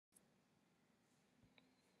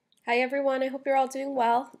Hi everyone, I hope you're all doing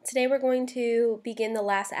well. Today we're going to begin the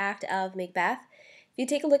last act of Macbeth. If you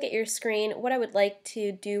take a look at your screen, what I would like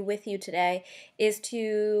to do with you today is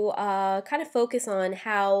to kind of focus on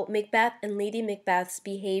how Macbeth and Lady Macbeth's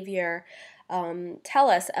behavior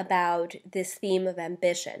tell us about this theme of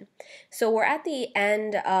ambition. So we're at the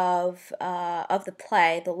end of the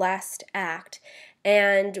play, the last act,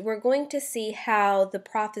 and we're going to see how the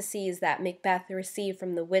prophecies that Macbeth received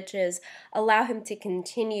from the witches allow him to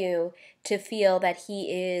continue to feel that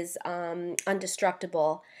he is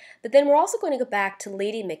undestructible. But then we're also going to go back to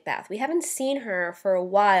Lady Macbeth. We haven't seen her for a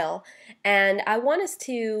while, and I want us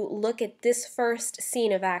to look at this first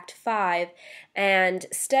scene of Act 5 and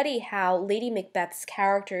study how Lady Macbeth's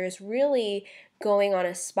character is really going on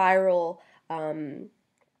a spiral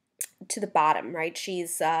to the bottom, right?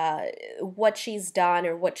 She's what she's done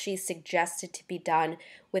or what she's suggested to be done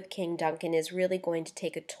with King Duncan is really going to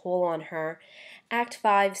take a toll on her. Act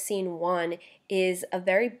 5, Scene 1 is a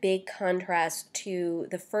very big contrast to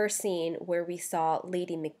the first scene where we saw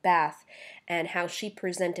Lady Macbeth and how she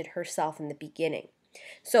presented herself in the beginning.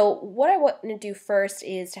 So what I want to do first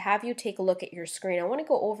is to have you take a look at your screen. I want to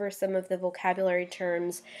go over some of the vocabulary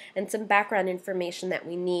terms and some background information that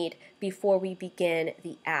we need before we begin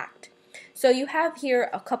the act. So you have here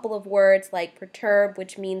a couple of words like perturb,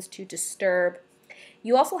 which means to disturb.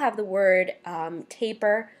 You also have the word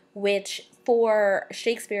taper, which for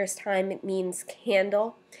Shakespeare's time it means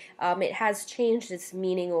candle. It has changed its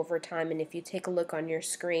meaning over time, and if you take a look on your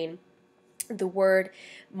screen, the word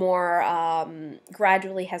more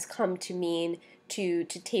gradually has come to mean to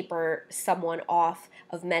taper someone off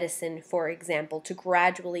of medicine, for example, to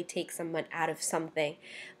gradually take someone out of something.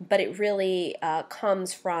 But it really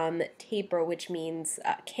comes from taper, which means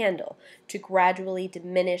candle, to gradually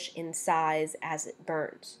diminish in size as it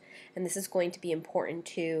burns. And this is going to be important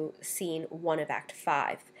to scene 1 of Act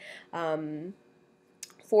 5.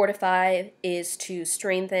 Fortify is to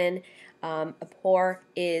strengthen. Abhor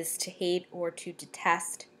is to hate or to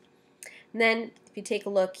detest. And then, if you take a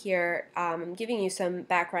look here, I'm giving you some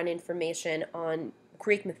background information on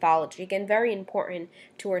Greek mythology. Again, very important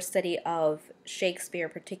to our study of Shakespeare,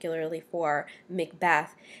 particularly for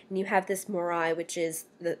Macbeth. And you have this Moirai, which is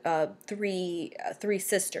the three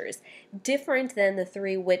sisters, different than the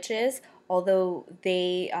three witches, although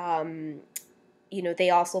they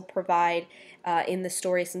also provide in the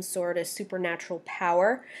story some sort of supernatural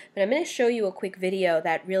power. But I'm going to show you a quick video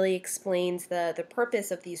that really explains the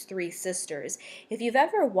purpose of these three sisters. If you've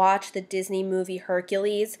ever watched the Disney movie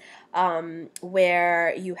Hercules,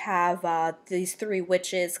 where you have these three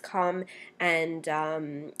witches come and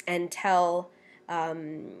tell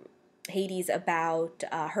Hades about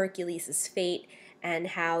Hercules' fate and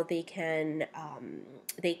how they can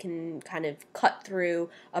kind of cut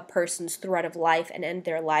through a person's thread of life and end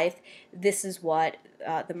their life. This is what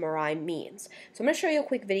the Moirai means. So I'm going to show you a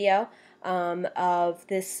quick video of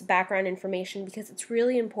this background information because it's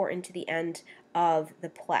really important to the end of the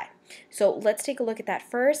play. So let's take a look at that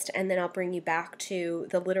first, and then I'll bring you back to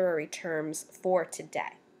the literary terms for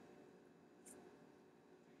today.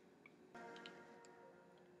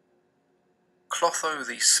 Clotho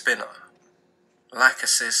the spinner,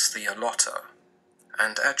 Lachesis the allotter,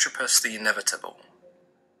 and Atropus the inevitable.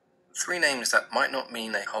 Three names that might not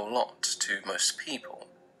mean a whole lot to most people,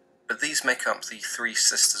 but these make up the three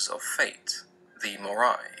sisters of fate, the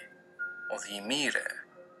Moirai, or the Mire,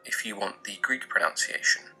 if you want the Greek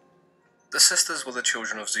pronunciation. The sisters were the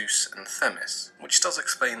children of Zeus and Themis, which does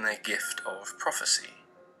explain their gift of prophecy.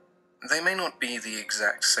 They may not be the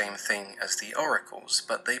exact same thing as the oracles,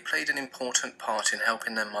 but they played an important part in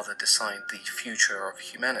helping their mother decide the future of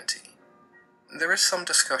humanity. There is some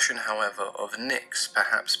discussion, however, of Nyx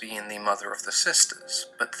perhaps being the mother of the sisters,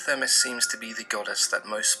 but Themis seems to be the goddess that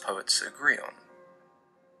most poets agree on.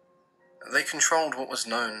 They controlled what was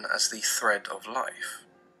known as the thread of life.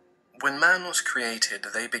 When man was created,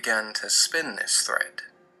 they began to spin this thread.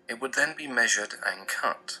 It would then be measured and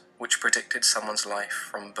cut, which predicted someone's life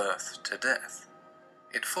from birth to death.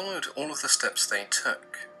 It followed all of the steps they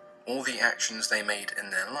took, all the actions they made in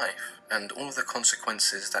their life, and all of the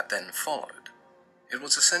consequences that then followed. It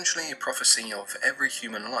was essentially a prophecy of every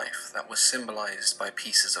human life that was symbolized by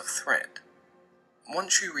pieces of thread.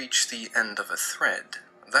 Once you reach the end of a thread,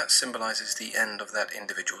 that symbolizes the end of that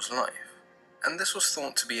individual's life, and this was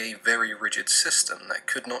thought to be a very rigid system that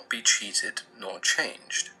could not be cheated nor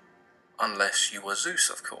changed. Unless you were Zeus,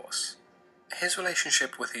 of course. His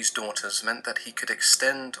relationship with his daughters meant that he could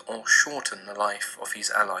extend or shorten the life of his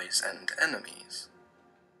allies and enemies.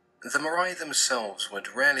 The Moirai themselves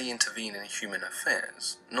would rarely intervene in human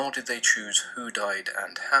affairs, nor did they choose who died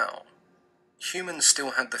and how. Humans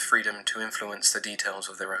still had the freedom to influence the details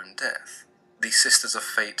of their own death. The Sisters of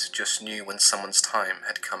Fate just knew when someone's time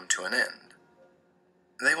had come to an end.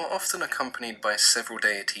 They were often accompanied by several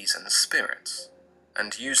deities and spirits,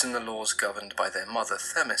 and using the laws governed by their mother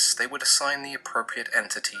Themis, they would assign the appropriate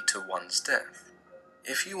entity to one's death.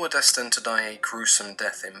 If you were destined to die a gruesome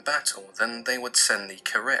death in battle, then they would send the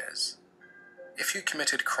Keres. If you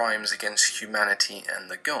committed crimes against humanity and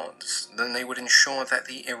the gods, then they would ensure that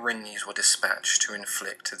the Erinyes were dispatched to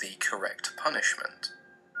inflict the correct punishment.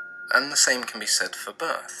 And the same can be said for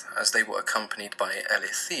birth, as they were accompanied by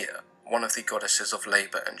Eileithyia, one of the goddesses of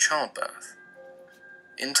labour and childbirth.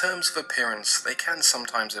 In terms of appearance, they can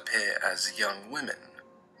sometimes appear as young women,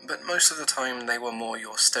 but most of the time they were more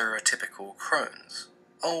your stereotypical crones,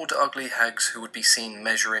 old ugly hags who would be seen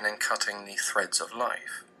measuring and cutting the threads of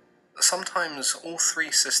life. Sometimes all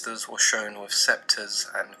three sisters were shown with sceptres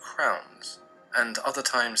and crowns, and other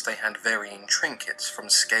times they had varying trinkets from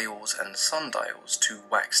scales and sundials to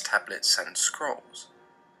wax tablets and scrolls.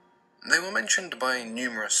 They were mentioned by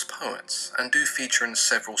numerous poets, and do feature in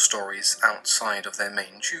several stories outside of their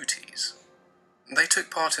main duties. They took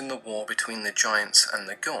part in the war between the giants and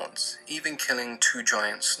the gods, even killing two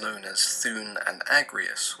giants known as Thune and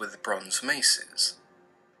Agrius with bronze maces.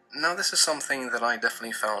 Now this is something that I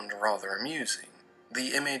definitely found rather amusing.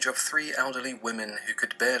 The image of three elderly women who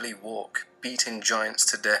could barely walk, beating giants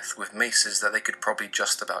to death with maces that they could probably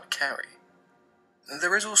just about carry.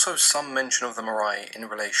 There is also some mention of the Moirai in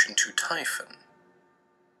relation to Typhon.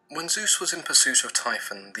 When Zeus was in pursuit of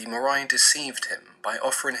Typhon, the Moirai deceived him by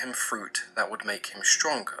offering him fruit that would make him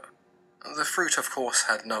stronger. The fruit of course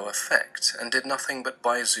had no effect, and did nothing but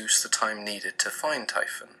buy Zeus the time needed to find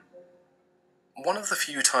Typhon. One of the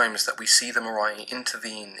few times that we see the Moirai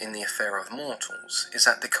intervene in the affair of mortals is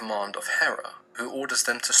at the command of Hera, who orders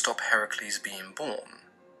them to stop Heracles being born.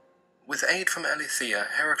 With aid from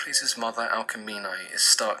Eileithyia, Heracles' mother Alcmene is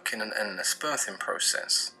stuck in an endless birthing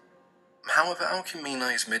process. However,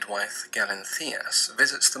 Alcmene's midwife Galinthias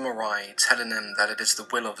visits the Moirai, telling them that it is the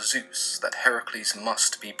will of Zeus that Heracles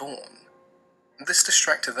must be born. This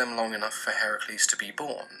distracted them long enough for Heracles to be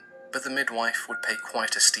born, but the midwife would pay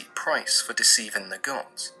quite a steep price for deceiving the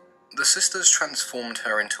gods. The sisters transformed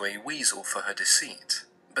her into a weasel for her deceit,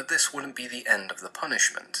 but this wouldn't be the end of the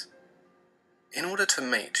punishment. In order to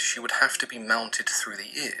mate, she would have to be mounted through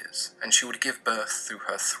the ears, and she would give birth through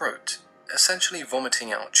her throat, essentially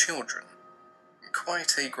vomiting out children.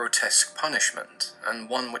 Quite a grotesque punishment, and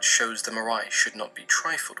one which shows the Moirai should not be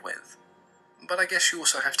trifled with. But I guess you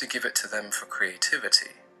also have to give it to them for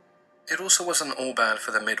creativity. It also wasn't all bad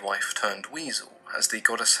for the midwife turned weasel, as the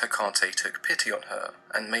goddess Hecate took pity on her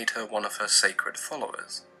and made her one of her sacred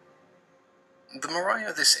followers. The Moirai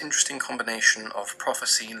are this interesting combination of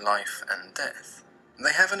prophecy, life, and death.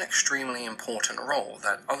 They have an extremely important role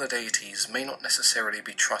that other deities may not necessarily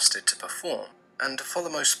be trusted to perform, and for the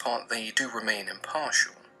most part they do remain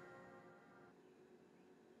impartial.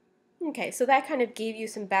 Okay, so that kind of gave you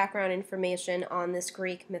some background information on this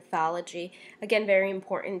Greek mythology. Again, very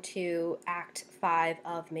important to Act 5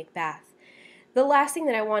 of Macbeth. The last thing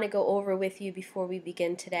that I want to go over with you before we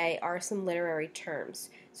begin today are some literary terms.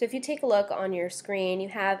 So if you take a look on your screen, you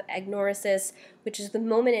have agnoresis, which is the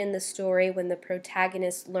moment in the story when the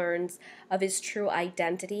protagonist learns of his true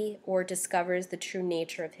identity or discovers the true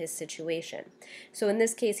nature of his situation. So in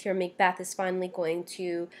this case here, Macbeth is finally going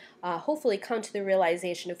to hopefully come to the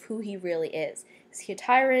realization of who he really is. Is he a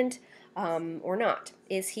tyrant or not?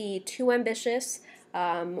 Is he too ambitious?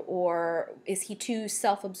 Or is he too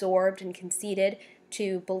self-absorbed and conceited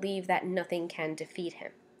to believe that nothing can defeat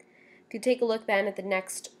him? If you take a look then at the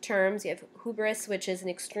next terms, you have hubris, which is an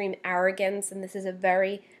extreme arrogance, and this is a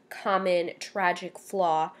very common tragic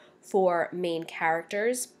flaw for main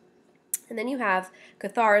characters. And then you have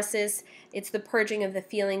catharsis. It's the purging of the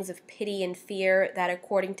feelings of pity and fear that,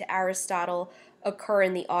 according to Aristotle, occur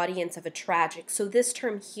in the audience of a tragic. So this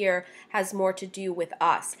term here has more to do with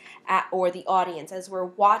us, or the audience. As we're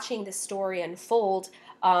watching the story unfold,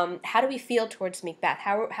 how do we feel towards Macbeth?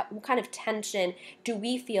 What kind of tension do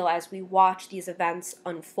we feel as we watch these events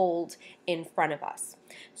unfold in front of us?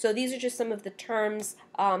 So these are just some of the terms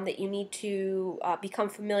that you need to become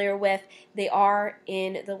familiar with. They are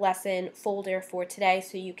in the lesson folder for today,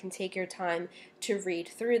 so you can take your time to read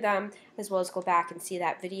through them, as well as go back and see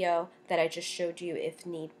that video that I just showed you if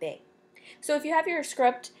need be. So if you have your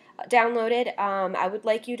script downloaded, I would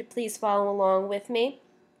like you to please follow along with me.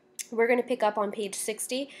 We're going to pick up on page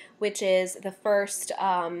 60, which is the first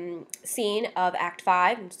scene of Act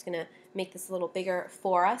 5. I'm just going to make this a little bigger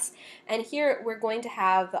for us. And here we're going to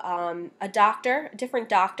have a doctor, a different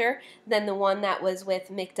doctor than the one that was with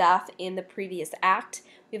Macduff in the previous act.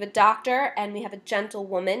 We have a doctor and we have a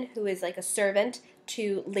gentlewoman who is like a servant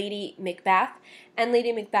to Lady Macbeth, and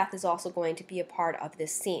Lady Macbeth is also going to be a part of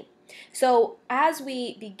this scene. So as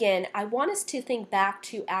we begin, I want us to think back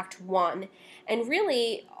to Act 1 and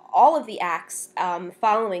really all of the acts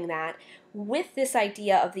following that with this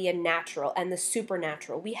idea of the unnatural and the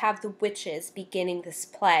supernatural. We have the witches beginning this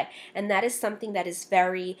play, and that is something that is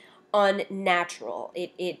very unnatural.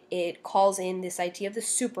 It calls in this idea of the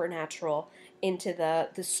supernatural into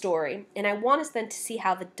the story. And I want us then to see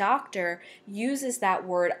how the doctor uses that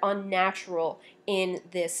word unnatural in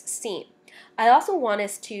this scene. I also want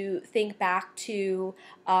us to think back to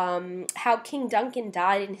how King Duncan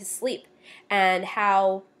died in his sleep, and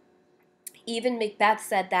how even Macbeth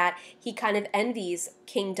said that he kind of envies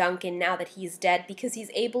King Duncan now that he's dead because he's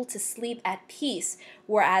able to sleep at peace,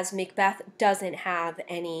 whereas Macbeth doesn't have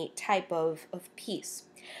any type of peace.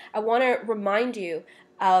 I want to remind you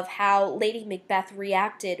of how Lady Macbeth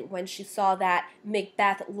reacted when she saw that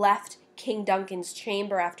Macbeth left King Duncan's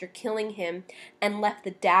chamber after killing him and left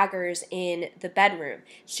the daggers in the bedroom.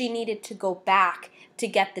 She needed to go back to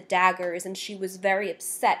get the daggers, and she was very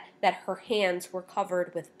upset that her hands were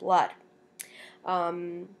covered with blood.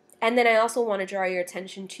 And then I also want to draw your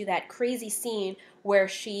attention to that crazy scene where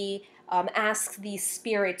she asks these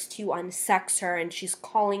spirits to unsex her, and she's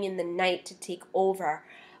calling in the night to take over.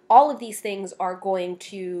 All of these things are going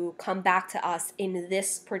to come back to us in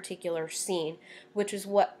this particular scene, which is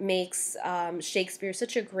what makes Shakespeare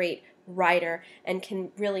such a great writer and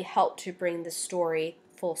can really help to bring the story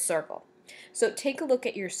full circle. So take a look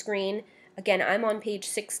at your screen. Again, I'm on page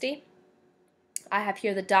 60. I have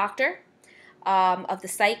here the doctor of the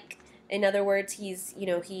psych. In other words, he's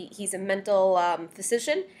a mental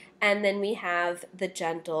physician, and then we have the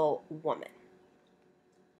gentlewoman.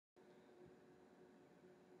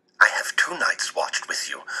 I have 2 nights watched with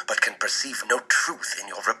you, but can perceive no truth in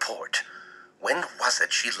your report. When was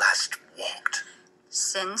it she last walked?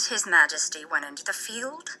 Since His Majesty went into the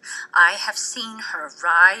field, I have seen her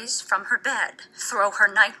rise from her bed, throw her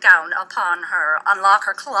nightgown upon her, unlock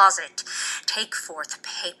her closet, take forth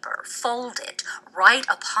paper, fold it, write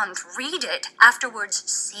upon, read it, afterwards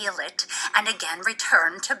seal it, and again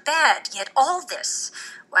return to bed. Yet all this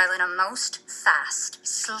while in a most fast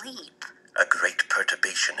sleep. A great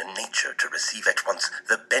perturbation in nature to receive at once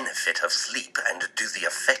the benefit of sleep and do the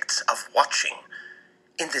effects of watching.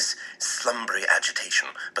 In this slumbery agitation,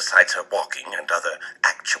 besides her walking and other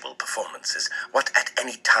actual performances, what at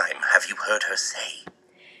any time have you heard her say?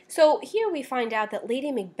 So here we find out that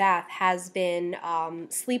Lady Macbeth has been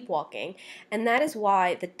sleepwalking, and that is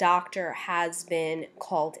why the doctor has been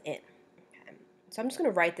called in. Okay. So I'm just going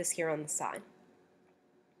to write this here on the side.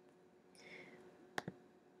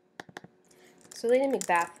 So Lady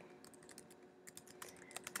Macbeth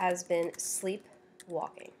has been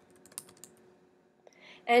sleepwalking.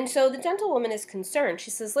 And so the gentlewoman is concerned. She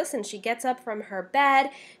says, listen, she gets up from her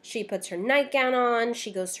bed, she puts her nightgown on,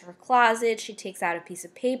 she goes to her closet, she takes out a piece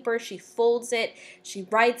of paper, she folds it, she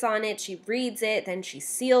writes on it, she reads it, then she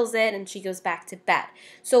seals it, and she goes back to bed.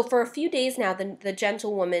 So for a few days now, the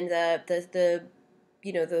gentlewoman, the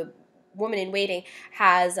woman in waiting,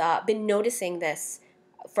 has been noticing this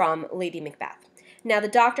from Lady Macbeth. Now the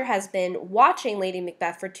doctor has been watching Lady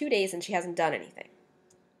Macbeth for 2 days, and she hasn't done anything.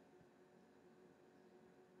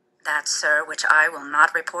 That, sir, which I will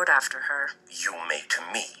not report after her. You may to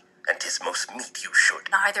me, and 'tis most meet you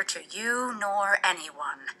should. Neither to you nor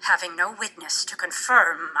anyone, having no witness to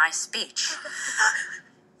confirm my speech.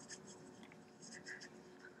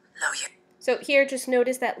 Lo, you. So here, just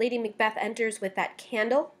notice that Lady Macbeth enters with that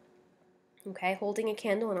candle, okay, holding a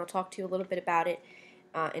candle, and I'll talk to you a little bit about it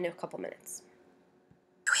in a couple minutes.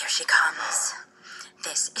 Here she comes.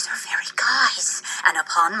 This is her very guise, and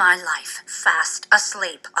upon my life, fast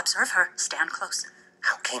asleep. Observe her, stand close.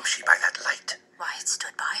 How came she by that light? Why, it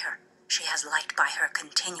stood by her. She has light by her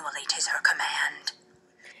continually, 'tis her command.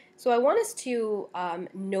 So I want us to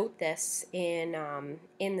note this in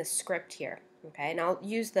the script here, okay, and I'll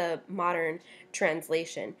use the modern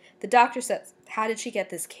translation. The doctor says, how did she get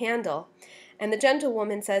this candle? And the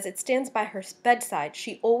gentlewoman says, it stands by her bedside.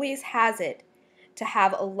 She always has it to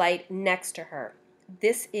have a light next to her.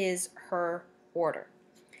 This is her order.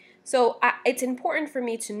 So it's important for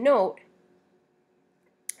me to note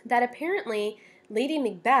that apparently Lady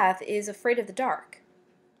Macbeth is afraid of the dark.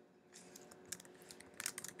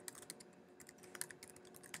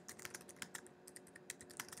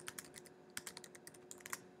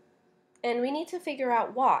 And we need to figure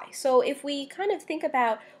out why. So if we kind of think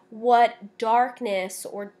about what darkness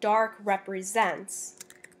or dark represents,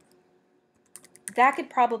 that could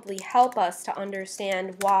probably help us to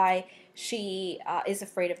understand why she is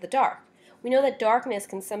afraid of the dark. We know that darkness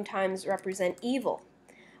can sometimes represent evil.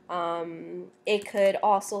 It could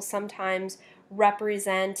also sometimes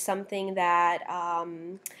represent something that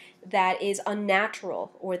that is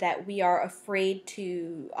unnatural, or that we are afraid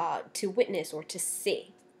to witness or to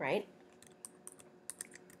see, right?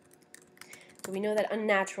 So we know that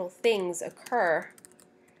unnatural things occur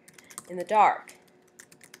in the dark.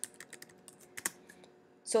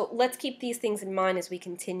 So let's keep these things in mind as we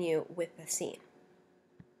continue with the scene.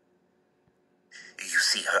 You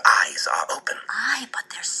see her eyes are open. Aye, but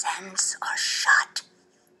their senses are shut.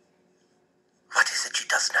 What is it she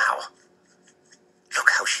does now? Look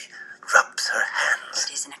how she rubs her hands.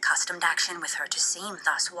 It is an accustomed action with her to seem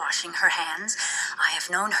thus washing her hands. I have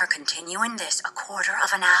known her continue in this a quarter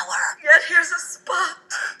of an hour. Yet here's a spot.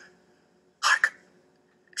 Hark.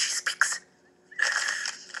 She speaks.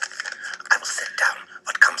 I will set down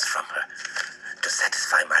what comes from her to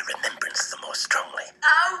satisfy my remembrance the more strongly.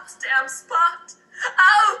 Out, damn spot.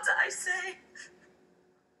 Out, I say.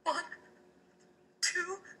 1,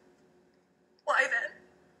 2. Why then,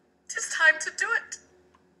 'tis time to do it.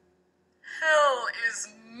 Hell is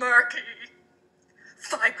murky.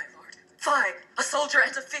 Fie, my lord, fie, a soldier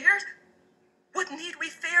and afeard? What need we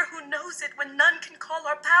fear who knows it when none can call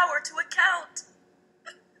our power to account?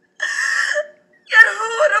 Yet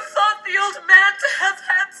who would have thought the old man to have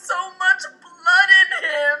had so much blood in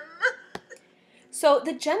him? So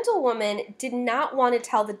the gentlewoman did not want to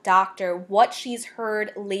tell the doctor what she's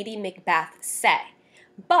heard Lady Macbeth say.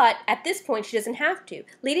 But at this point, she doesn't have to.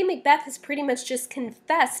 Lady Macbeth has pretty much just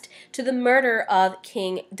confessed to the murder of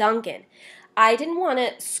King Duncan. I didn't want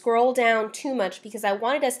to scroll down too much because I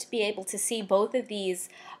wanted us to be able to see both of these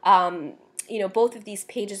both of these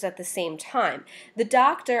pages at the same time. The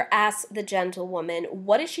doctor asks the gentlewoman,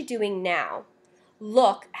 "What is she doing now?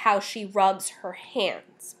 Look how she rubs her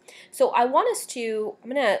hands." So I'm going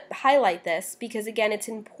to highlight this because, again, it's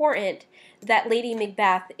important that Lady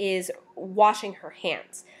Macbeth is washing her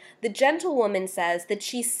hands. The gentlewoman says that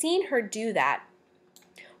she's seen her do that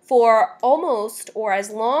for almost or as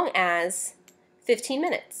long as 15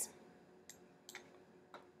 minutes.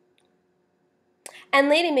 And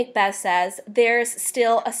Lady Macbeth says, "There's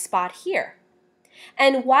still a spot here."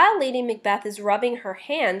 And while Lady Macbeth is rubbing her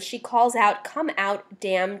hands, she calls out, "Come out,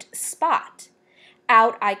 damned spot.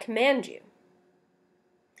 Out, I command you."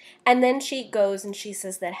 And then she goes and she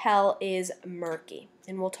says that hell is murky.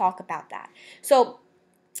 And we'll talk about that. So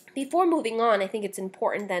before moving on, I think it's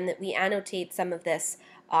important then that we annotate some of this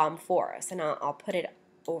for us. And I'll put it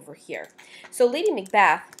over here. So Lady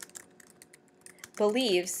Macbeth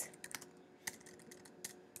believes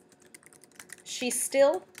she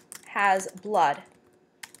still has blood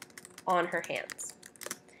on her hands.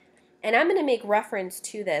 And I'm going to make reference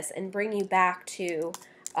to this and bring you back to,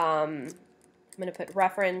 I'm going to put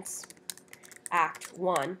reference Act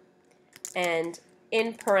 1. And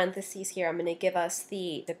in parentheses here, I'm going to give us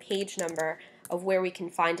the page number of where we can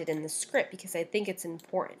find it in the script because I think it's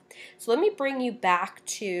important. So let me bring you back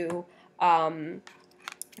to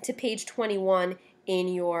page 21 in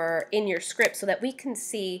your script so that we can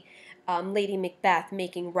see Lady Macbeth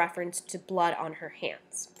making reference to blood on her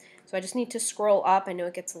hands. So I just need to scroll up. I know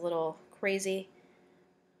it gets a little crazy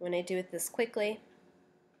when I do it this quickly.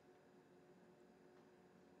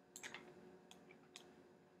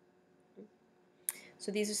 So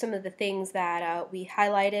these are some of the things that we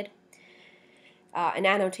highlighted and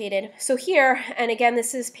annotated. So here, and again,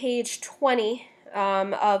 this is page 20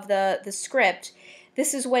 of the script.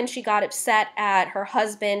 This is when she got upset at her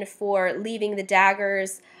husband for leaving the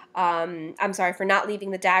daggers. For not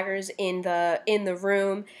leaving the daggers in the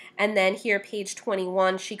room. And then here, page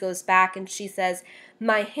 21, she goes back and she says,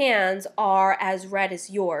 "My hands are as red as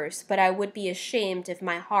yours, but I would be ashamed if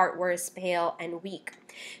my heart were as pale and weak."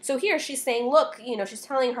 So here she's saying, look, she's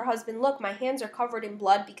telling her husband, "Look, my hands are covered in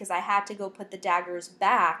blood because I had to go put the daggers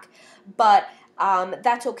back, but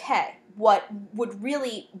that's okay. What would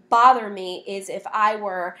really bother me is if I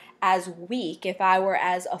were as weak, if I were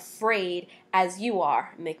as afraid as you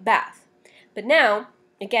are, Macbeth." But now,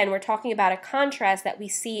 again, we're talking about a contrast that we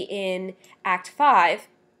see in Act 5.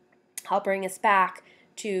 I'll bring us back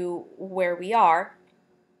to where we are.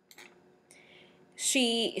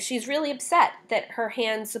 She's really upset that her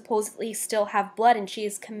hands supposedly still have blood, and she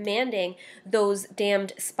is commanding those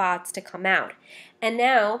damned spots to come out. And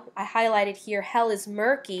now, I highlighted here, hell is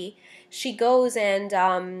murky. She goes and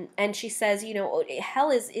she says,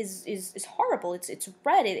 hell is horrible. It's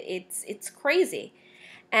red. It's crazy.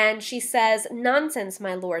 And she says, "Nonsense,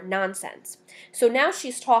 my lord, nonsense." So now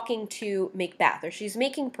she's talking to Macbeth, or she's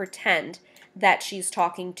making pretend that she's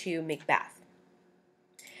talking to Macbeth.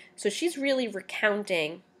 So she's really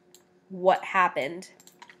recounting what happened.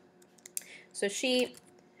 So she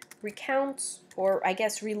recounts, or I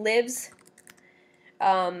guess relives,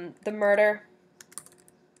 the murder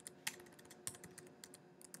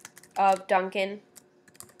of Duncan.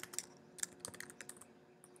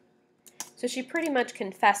 So she pretty much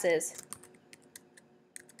confesses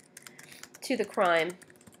to the crime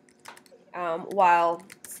while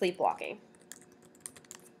sleepwalking.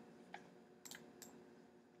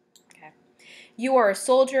 Okay. "You are a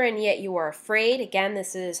soldier, and yet you are afraid." Again,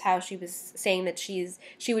 this is how she was saying that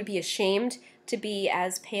she would be ashamed to be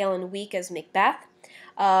as pale and weak as Macbeth.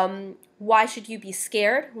 "Why should you be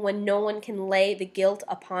scared when no one can lay the guilt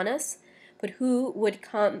upon us? But who would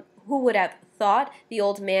have thought the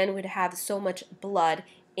old man would have so much blood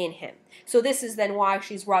in him?" So this is then why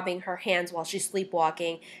she's rubbing her hands while she's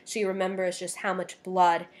sleepwalking. She remembers just how much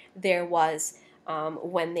blood there was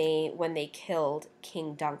when they killed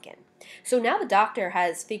King Duncan. So now the doctor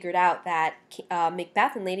has figured out that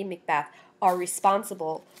Macbeth and Lady Macbeth are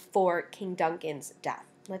responsible for King Duncan's death.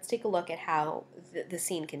 Let's take a look at how the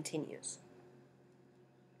scene continues.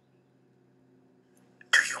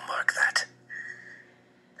 Do you mark that?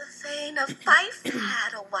 The Thane of Fife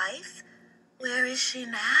had a wife. Where is she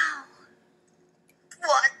now?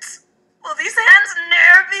 What? Will these hands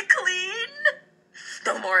ne'er be clean?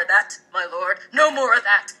 No more of that, my lord. No more of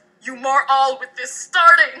that. You mar all with this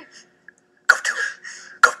starting. Go to.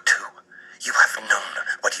 Go to. You have known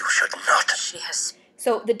what you should not. She has...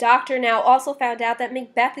 So the doctor now also found out that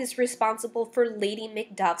Macbeth is responsible for Lady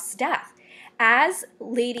Macduff's death. As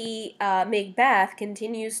Lady Macbeth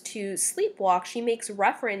continues to sleepwalk, she makes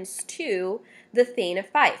reference to the Thane of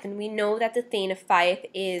Fife, and we know that the Thane of Fife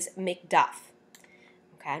is Macduff.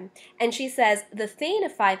 Okay, and she says the Thane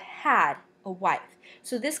of Fife had a wife.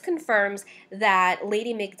 So this confirms that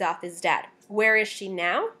Lady Macduff is dead. Where is she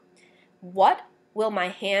now? What? Will my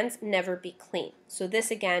hands never be clean? So this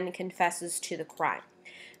again confesses to the crime.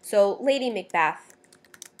 So Lady Macbeth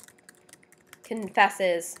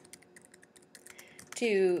confesses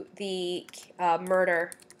to the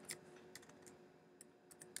murder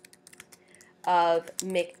of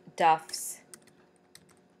Macduff's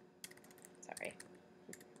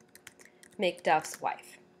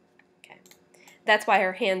wife. Okay, that's why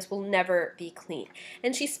her hands will never be clean.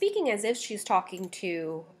 And she's speaking as if she's talking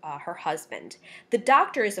to her husband. The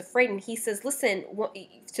doctor is afraid, and he says, "Listen,"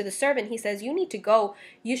 to the servant, he says, "You need to go.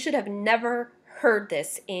 You should have never heard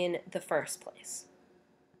this in the first place."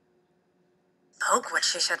 Spoke what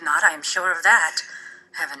she should not, I am sure of that.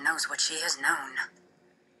 Heaven knows what she has known.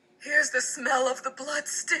 Here's the smell of the blood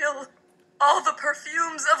still. All the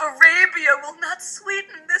perfumes of Arabia will not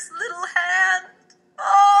sweeten this little hand.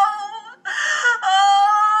 Oh! Oh!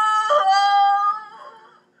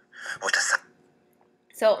 What does that?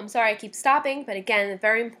 So I'm sorry I keep stopping, but again, a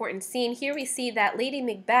very important scene. Here we see that Lady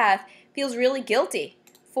Macbeth feels really guilty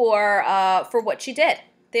for what she did.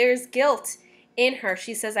 There's guilt in her.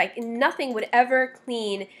 She says, nothing would ever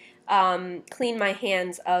clean my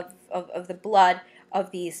hands of the blood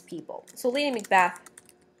of these people. So Lady Macbeth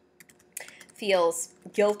feels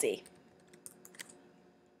guilty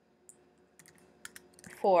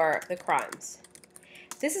for the crimes.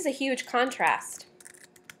 This is a huge contrast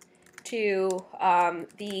to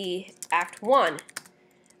the Act 1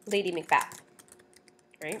 Lady Macbeth,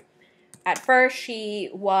 right? At first,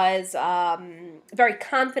 she was very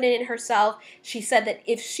confident in herself. She said that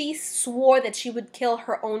if she swore that she would kill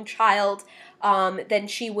her own child, then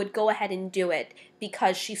she would go ahead and do it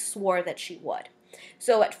because she swore that she would.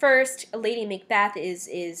 So at first, Lady Macbeth is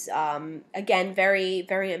again, very,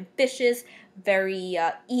 very ambitious, very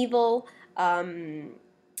evil. And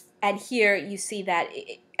here you see that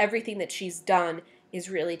everything that she's done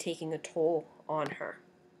is really taking a toll on her.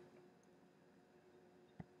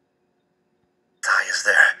 Eye is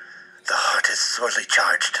there. The heart is sorely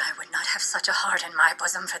charged. I would not have such a heart in my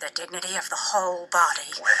bosom for the dignity of the whole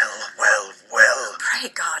body. Well. Pray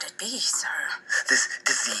God it be, sir. This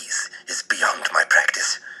disease is beyond my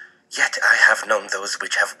practice. Yet I have known those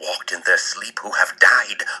which have walked in their sleep who have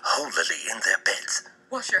died holily in their beds.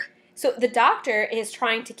 Washer. So the doctor is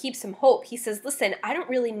trying to keep some hope. He says, listen, I don't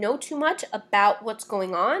really know too much about what's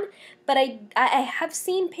going on, but I have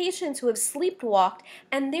seen patients who have sleepwalked,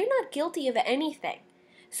 and they're not guilty of anything.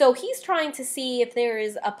 So he's trying to see if there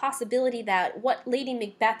is a possibility that what Lady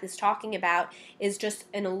Macbeth is talking about is just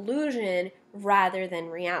an illusion rather than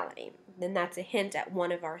reality. Then that's a hint at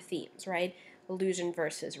one of our themes, right? Illusion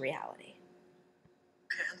versus reality.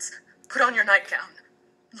 Hands, put on your nightgown.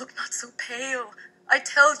 Look not so pale. I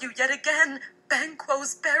tell you yet again,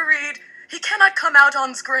 Banquo's buried. He cannot come out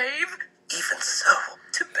on's grave. Even so.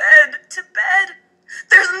 To bed, to bed.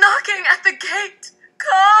 There's knocking at the gate.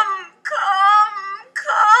 Come, come,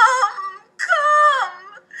 come,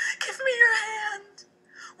 come. Give me your hand.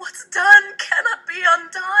 What's done cannot be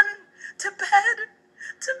undone. To bed,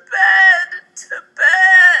 to bed, to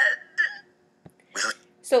bed.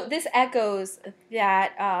 So this echoes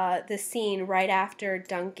that the scene right after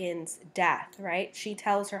Duncan's death, right? She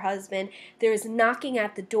tells her husband there's knocking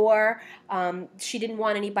at the door. She didn't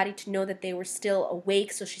want anybody to know that they were still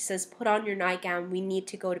awake, so she says, put on your nightgown. We need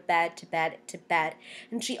to go to bed, to bed, to bed.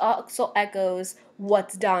 And she also echoes,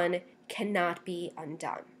 what's done cannot be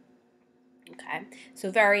undone. Okay, so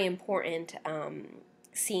very important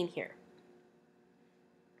scene here.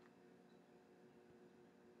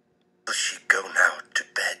 Will she go now to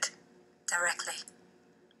bed? Directly.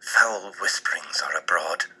 Foul whisperings are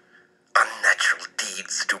abroad. Unnatural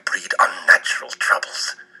deeds do breed unnatural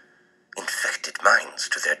troubles. Infected minds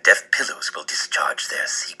to their deaf pillows will discharge their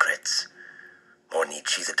secrets. More need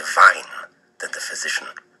she the divine than the physician,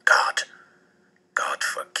 God. God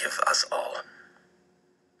forgive us all.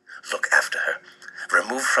 Look after her.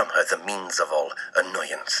 Remove from her the means of all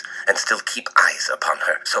annoyance, and still keep eyes upon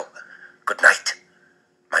her. So, good night.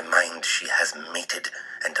 My mind she has mated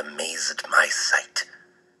and amazed my sight.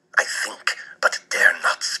 I think, but dare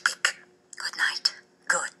not speak. Good night.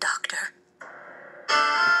 Good doctor.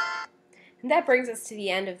 And that brings us to the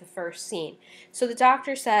end of the first scene. So the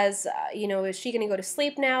doctor says, is she going to go to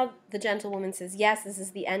sleep now? The gentlewoman says, yes, this is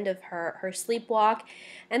the end of her sleepwalk.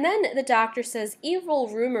 And then the doctor says, evil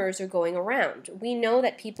rumors are going around. We know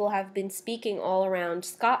that people have been speaking all around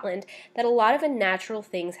Scotland that a lot of unnatural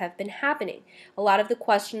things have been happening. A lot of the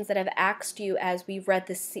questions that I've asked you as we've read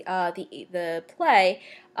the play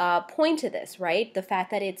point to this, right? The fact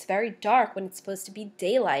that it's very dark when it's supposed to be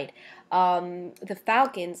daylight. The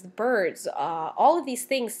falcons, the birds, all of these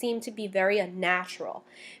things seem to be very unnatural.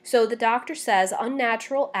 So the doctor says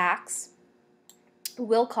unnatural acts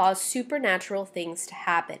will cause supernatural things to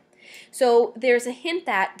happen. So there's a hint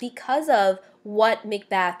that because of what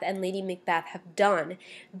Macbeth and Lady Macbeth have done,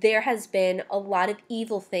 there has been a lot of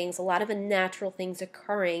evil things, a lot of unnatural things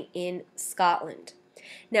occurring in Scotland.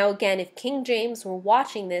 Now again, if King James were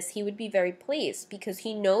watching this, he would be very pleased because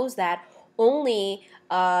he knows that only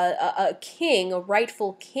a king, a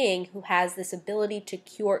rightful king who has this ability to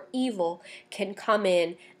cure evil can come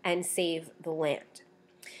in and save the land.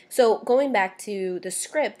 So going back to the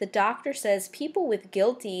script, the doctor says people with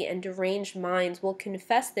guilty and deranged minds will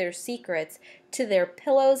confess their secrets to their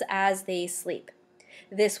pillows as they sleep.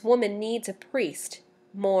 This woman needs a priest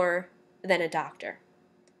more than a doctor.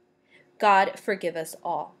 God forgive us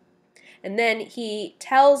all. And then he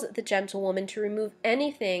tells the gentlewoman to remove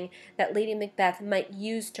anything that Lady Macbeth might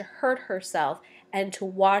use to hurt herself and to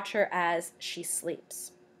watch her as she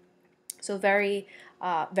sleeps. So very,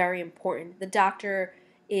 very important. The doctor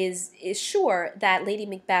is sure that Lady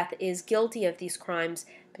Macbeth is guilty of these crimes,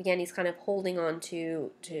 but again, he's kind of holding on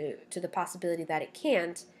to the possibility that it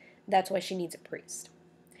can't. That's why she needs a priest.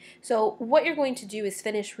 So what you're going to do is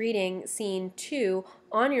finish reading scene 2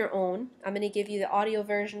 on your own. I'm going to give you the audio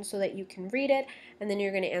version so that you can read it, and then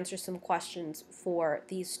you're going to answer some questions for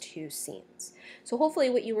these 2 scenes. So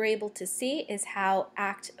hopefully what you were able to see is how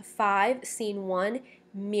Act 5, Scene 1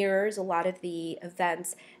 mirrors a lot of the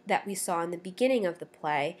events that we saw in the beginning of the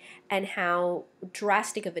play, and how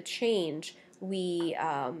drastic of a change we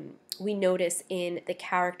notice in the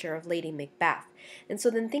character of Lady Macbeth. And so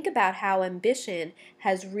then think about how ambition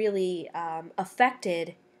has really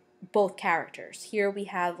affected both characters. Here we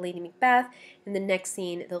have Lady Macbeth. In the next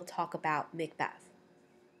scene, they'll talk about Macbeth.